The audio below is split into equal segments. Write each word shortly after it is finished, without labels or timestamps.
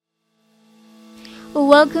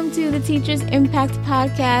Welcome to the Teachers Impact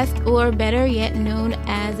Podcast, or better yet known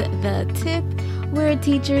as The Tip, where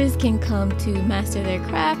teachers can come to master their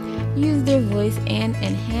craft, use their voice, and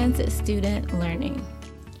enhance student learning.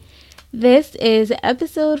 This is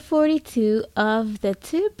episode 42 of The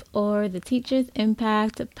Tip, or the Teachers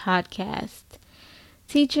Impact Podcast.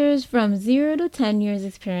 Teachers from 0 to 10 years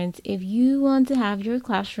experience, if you want to have your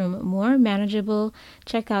classroom more manageable,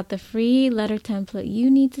 check out the free letter template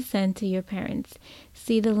you need to send to your parents.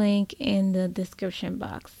 See the link in the description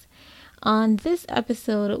box. On this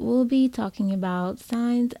episode, we'll be talking about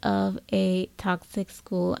signs of a toxic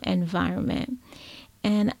school environment.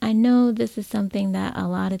 And I know this is something that a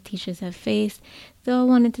lot of teachers have faced, so I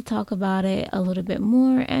wanted to talk about it a little bit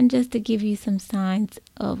more and just to give you some signs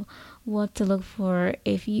of what to look for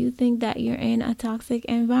if you think that you're in a toxic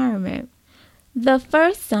environment. The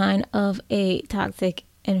first sign of a toxic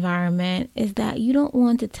environment is that you don't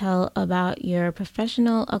want to tell about your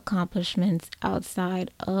professional accomplishments outside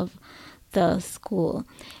of the school.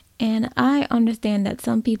 And I understand that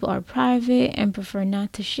some people are private and prefer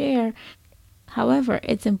not to share. However,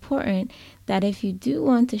 it's important that if you do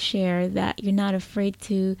want to share, that you're not afraid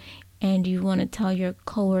to, and you want to tell your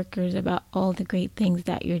coworkers about all the great things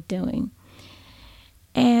that you're doing.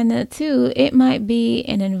 And two, it might be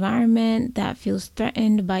an environment that feels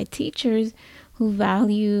threatened by teachers who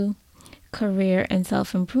value career and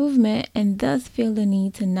self-improvement and thus feel the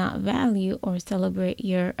need to not value or celebrate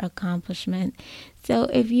your accomplishment. So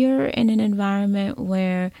if you're in an environment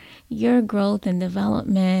where your growth and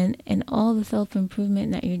development and all the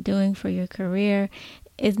self-improvement that you're doing for your career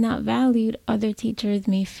is not valued, other teachers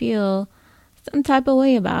may feel some type of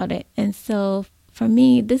way about it. And so for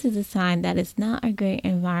me, this is a sign that it's not a great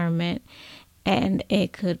environment and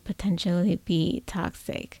it could potentially be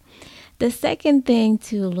toxic. The second thing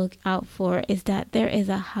to look out for is that there is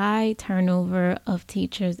a high turnover of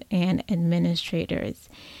teachers and administrators.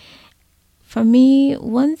 For me,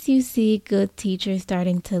 once you see good teachers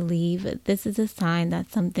starting to leave, this is a sign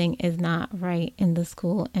that something is not right in the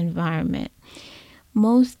school environment.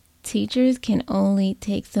 Most teachers can only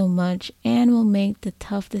take so much and will make the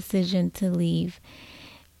tough decision to leave.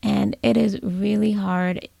 And it is really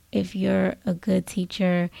hard if you're a good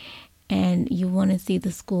teacher and you want to see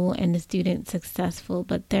the school and the student successful,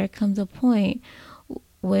 but there comes a point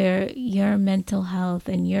where your mental health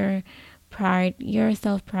and your pride, your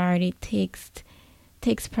self-priority takes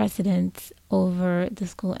precedence over the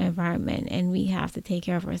school environment, and we have to take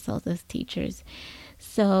care of ourselves as teachers.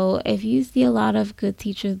 So if you see a lot of good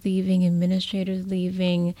teachers leaving, administrators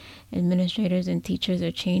and teachers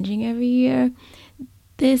are changing every year,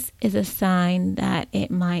 this is a sign that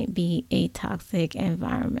it might be a toxic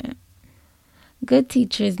environment. Good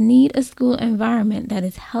teachers need a school environment that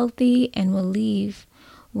is healthy and will leave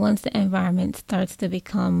once the environment starts to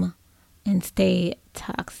become and stay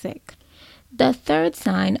toxic. The third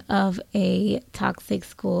sign of a toxic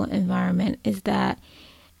school environment is that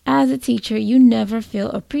as a teacher, you never feel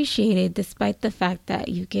appreciated despite the fact that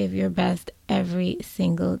you give your best every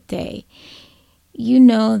single day. You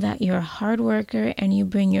know that you're a hard worker and you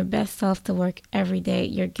bring your best self to work every day.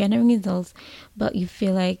 You're getting results, but you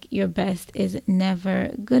feel like your best is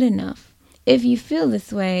never good enough. If you feel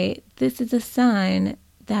this way, this is a sign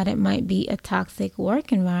that it might be a toxic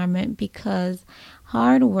work environment because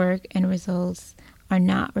hard work and results are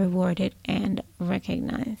not rewarded and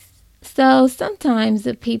recognized. So sometimes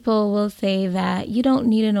people will say that you don't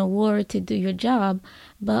need an award to do your job,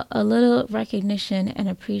 but a little recognition and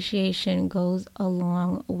appreciation goes a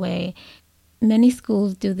long way. Many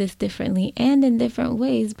schools do this differently and in different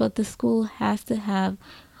ways, but the school has to have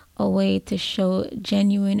a way to show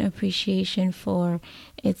genuine appreciation for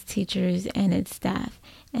its teachers and its staff.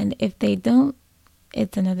 And if they don't,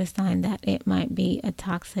 it's another sign that it might be a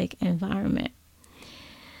toxic environment.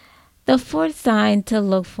 The fourth sign to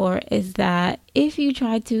look for is that if you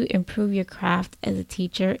try to improve your craft as a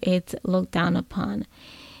teacher, it's looked down upon.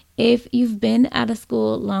 If you've been at a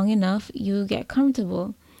school long enough, you get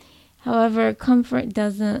comfortable. However, comfort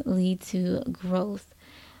doesn't lead to growth.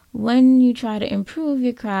 When you try to improve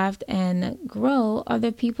your craft and grow,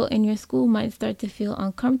 other people in your school might start to feel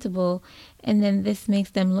uncomfortable, and then this makes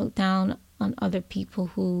them look down on other people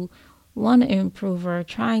who want to improve or are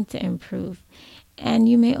trying to improve. And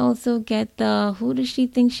you may also get the "who does she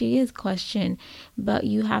think she is" question, but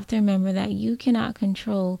you have to remember that you cannot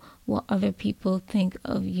control what other people think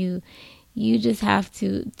of you. You just have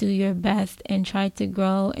to do your best and try to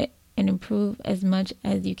grow and improve as much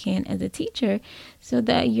as you can as a teacher so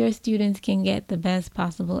that your students can get the best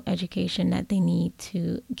possible education that they need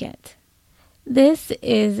to get. This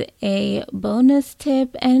is a bonus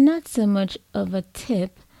tip and not so much of a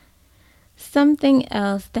tip. Something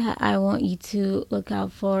else that I want you to look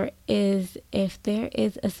out for is if there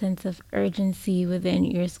is a sense of urgency within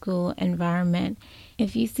your school environment.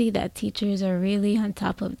 If you see that teachers are really on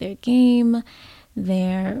top of their game,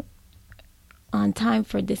 they're on time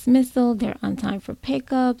for dismissal, they're on time for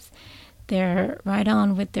pickups, they're right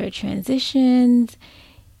on with their transitions,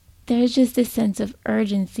 there's just this sense of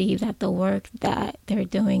urgency that the work that they're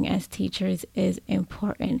doing as teachers is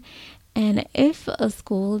important. And if a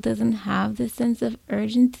school doesn't have this sense of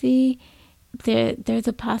urgency, there's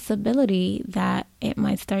a possibility that it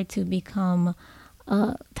might start to become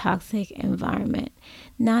a toxic environment.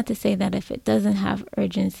 Not to say that if it doesn't have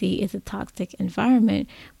urgency, it's a toxic environment,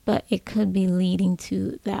 but it could be leading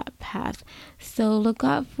to that path. So look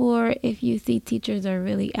out for if you see teachers are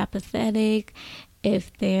really apathetic,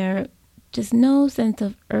 if they're just no sense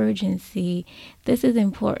of urgency. This is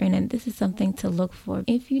important, and this is something to look for.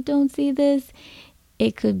 If you don't see this,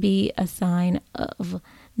 it could be a sign of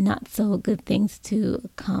not so good things to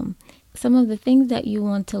come. Some of the things that you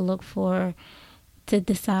want to look for to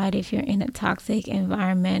decide if you're in a toxic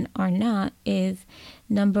environment or not is,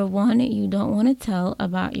 number one, you don't want to tell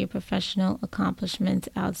about your professional accomplishments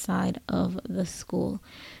outside of the school.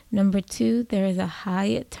 Number two, there is a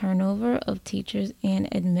high turnover of teachers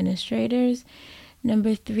and administrators.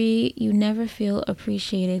 Number three, you never feel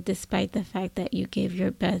appreciated despite the fact that you give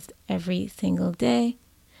your best every single day.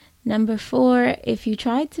 Number four, if you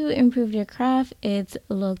try to improve your craft, it's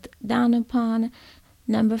looked down upon.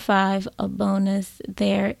 Number five, a bonus,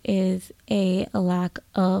 there is a lack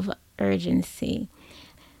of urgency.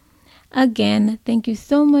 Again, thank you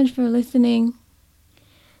so much for listening.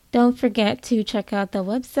 Don't forget to check out the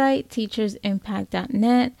website,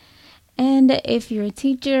 teachersimpact.net. And if you're a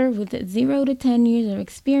teacher with 0 to 10 years of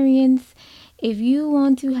experience, if you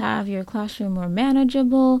want to have your classroom more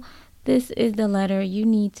manageable, this is the letter you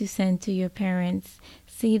need to send to your parents.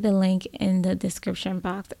 See the link in the description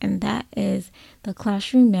box, and that is the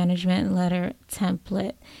classroom management letter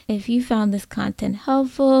template. If you found this content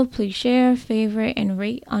helpful, please share, favorite, and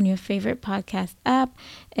rate on your favorite podcast app.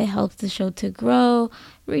 It helps the show to grow,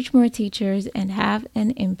 reach more teachers, and have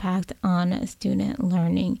an impact on student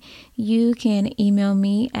learning. You can email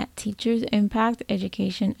me at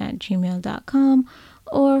teachersimpacteducation@gmail.com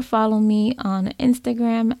or follow me on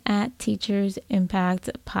Instagram at Teachers Impact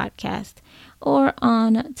Podcast or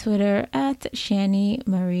on Twitter at Shani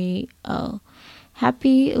Marie O.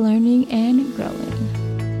 Happy learning and growing.